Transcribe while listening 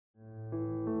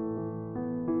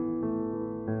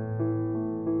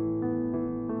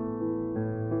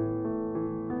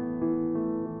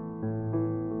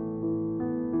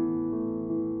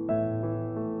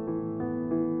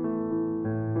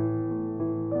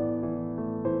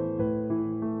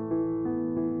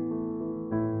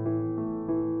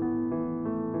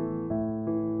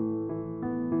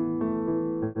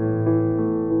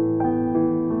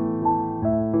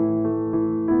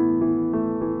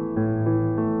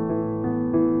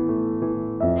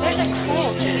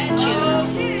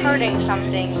hurting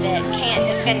something that can't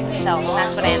defend itself, and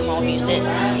that's what animal abuse is.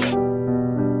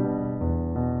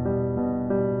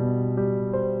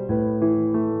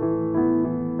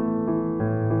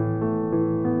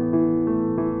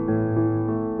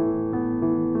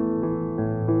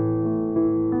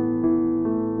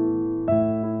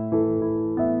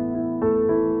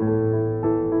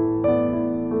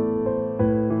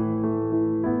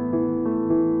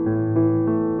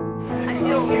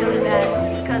 Really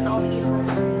bad because all the animals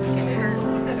get hurt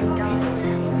and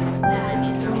die. It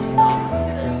needs to be stopped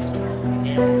because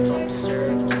animals don't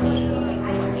deserve to be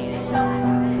abused.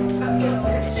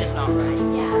 It's just not right.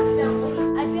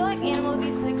 I feel like animal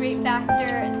abuse is a great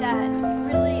factor that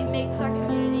really makes our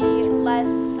community less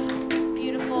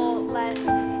beautiful, less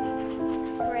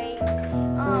great.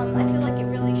 I feel like it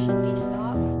really should be stopped.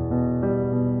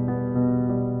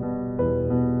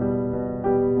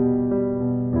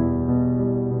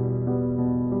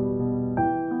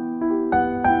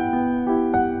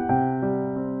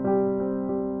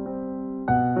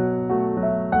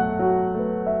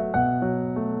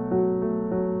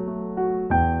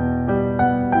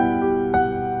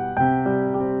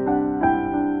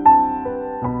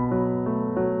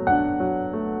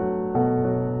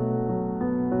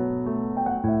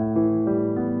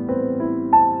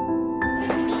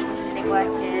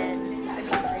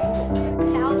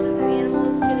 Thousands of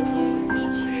animals get abused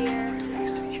each year.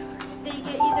 They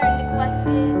get either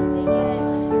neglected,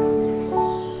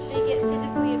 they get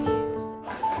physically abused.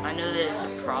 I know that it's a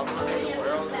problem in the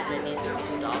world and it needs to be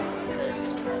stopped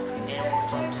because animals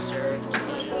don't deserve to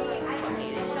be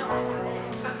abused.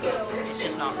 It's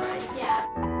just not right.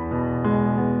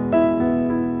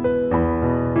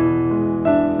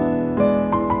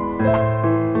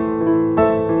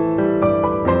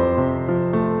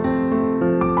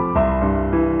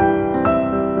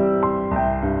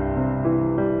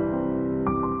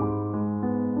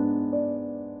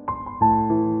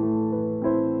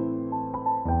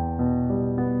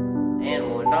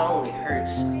 Animal, it not only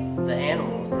hurts the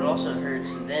animal, but it also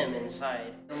hurts them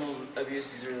inside. Animal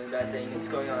abuse is a really bad thing. It's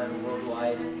going on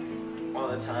worldwide all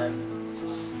the time.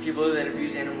 People that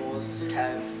abuse animals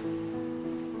have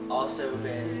also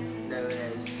been known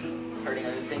as hurting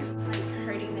other things.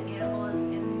 Hurting the animals,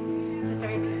 and to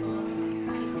certain people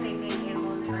think that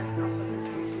animals are also hurting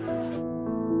humans.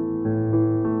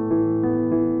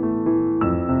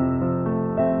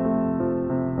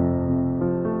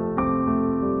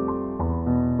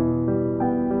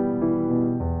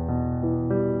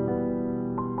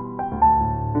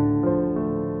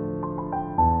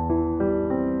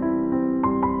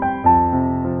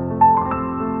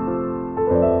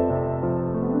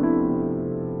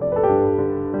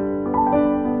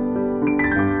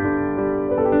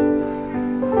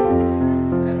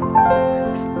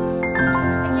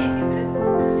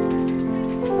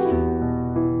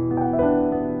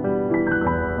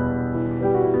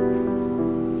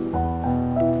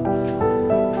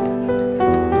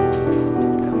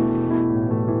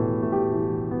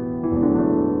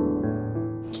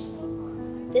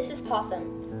 This is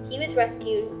Possum. He was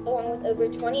rescued, along with over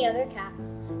 20 other cats,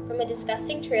 from a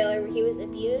disgusting trailer where he was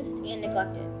abused and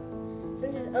neglected.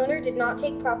 Since his owner did not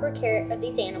take proper care of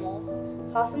these animals,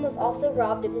 Possum was also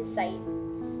robbed of his sight.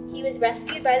 He was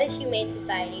rescued by the Humane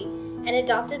Society and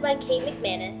adopted by Kate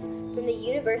McManus from the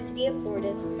University of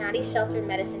Florida's Maddie Shelter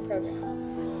Medicine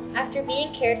Program. After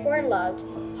being cared for and loved,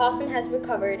 Possum has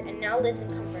recovered and now lives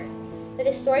in comfort. But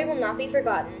his story will not be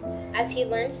forgotten as he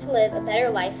learns to live a better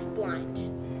life blind.